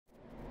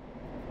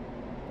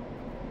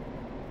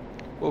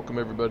Welcome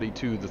everybody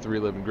to the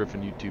 311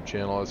 Griffin YouTube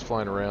channel. I was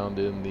flying around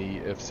in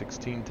the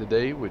F-16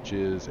 today, which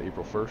is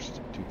April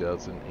 1st,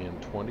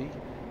 2020.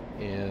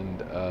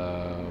 And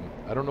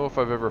I don't know if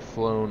I've ever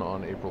flown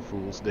on April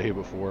Fool's Day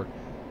before,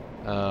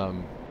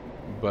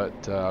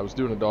 but I was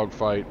doing a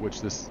dogfight,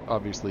 which this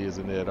obviously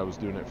isn't it. I was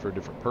doing it for a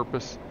different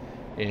purpose.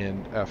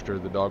 And after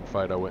the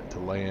dogfight, I went to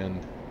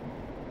land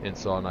and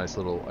saw a nice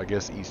little, I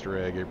guess, Easter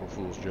egg, April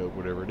Fool's joke,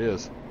 whatever it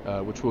is,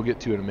 which we'll get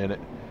to in a minute.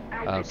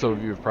 Some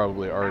of you have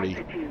probably already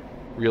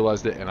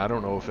realized it, and I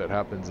don't know if it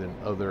happens in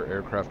other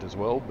aircraft as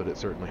well, but it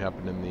certainly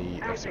happened in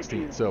the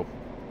F-16. So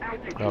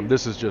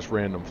this is just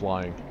random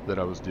flying that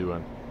I was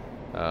doing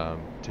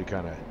to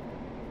kind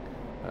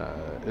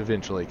of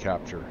eventually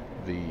capture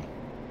the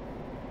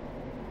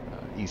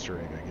Easter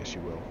egg, I guess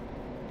you will,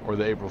 or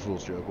the April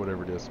Fool's joke,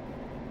 whatever it is.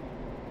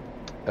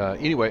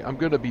 Anyway, I'm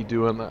going to be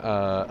doing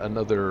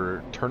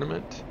another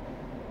tournament,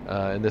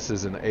 and this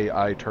is an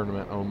AI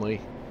tournament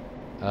only.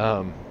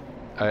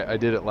 I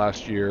did it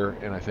last year,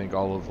 and I think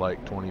all of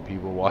like 20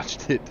 people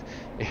watched it,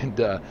 and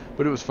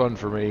but it was fun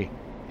for me.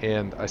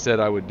 And I said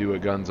I would do a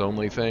guns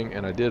only thing,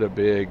 and I did a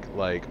big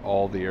like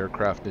all the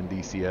aircraft in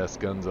DCS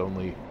guns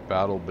only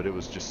battle, but it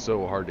was just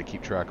so hard to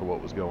keep track of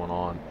what was going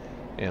on,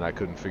 and I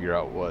couldn't figure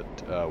out what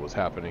was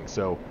happening.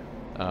 So,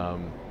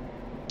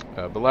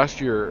 but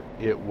last year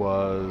it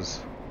was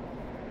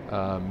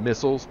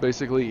missiles,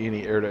 basically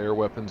any air-to-air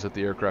weapons that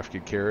the aircraft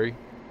could carry.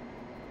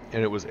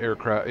 And it was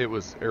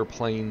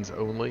airplanes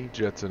only,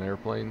 jets and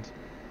airplanes.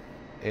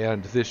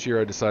 And this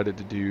year I decided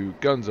to do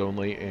guns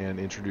only and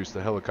introduce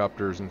the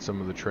helicopters and some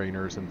of the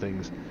trainers and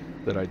things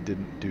that I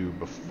didn't do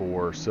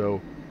before,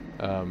 so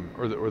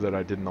or that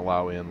I didn't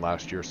allow in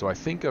last year. So I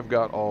think I've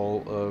got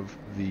all of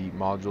the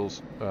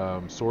modules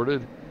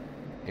sorted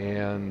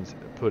and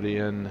put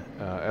in,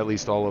 at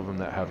least all of them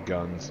that have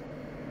guns,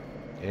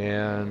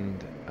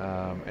 and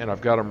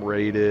I've got them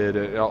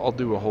rated. I'll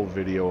do a whole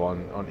video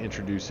on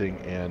introducing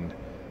and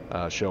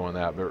showing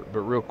that,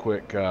 but real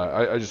quick,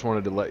 I just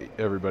wanted to let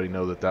everybody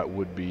know that that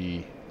would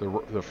be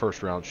the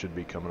first round should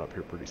be coming up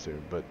here pretty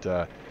soon.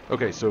 But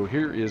okay, so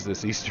here is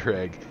this Easter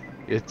egg.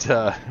 It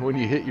when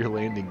you hit your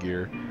landing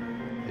gear,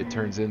 it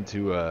turns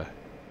into a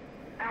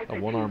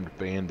one-armed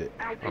bandit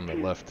on the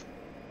left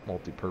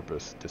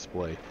multi-purpose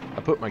display.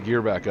 I put my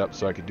gear back up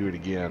so I could do it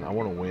again. I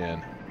want to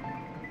win.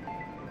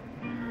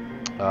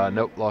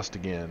 Nope, lost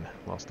again.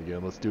 Let's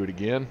do it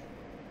again.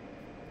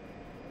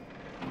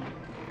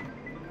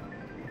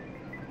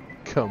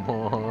 Come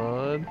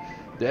on.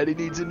 Daddy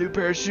needs a new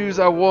pair of shoes.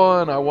 I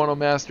won a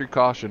master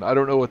caution. I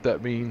don't know what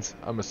that means.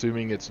 I'm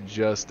assuming it's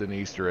just an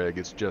Easter egg.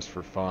 It's just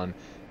for fun.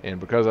 And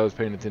because I was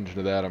paying attention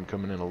to that, I'm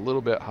coming in a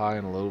little bit high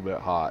and a little bit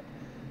hot,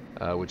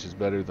 which is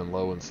better than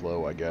low and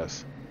slow, I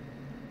guess.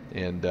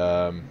 And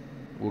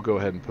we'll go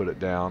ahead and put it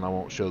down. I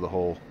won't show the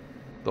whole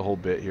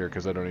bit here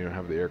because I don't even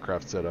have the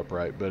aircraft set up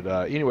right. But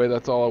anyway,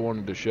 that's all I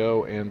wanted to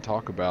show and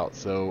talk about.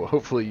 So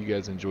hopefully you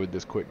guys enjoyed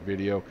this quick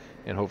video,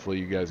 and hopefully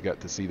you guys got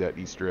to see that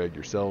Easter egg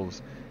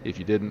yourselves. If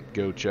you didn't,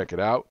 go check it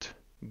out.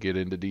 Get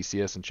into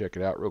DCS and check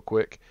it out real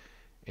quick.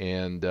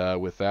 And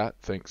with that,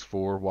 thanks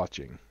for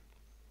watching.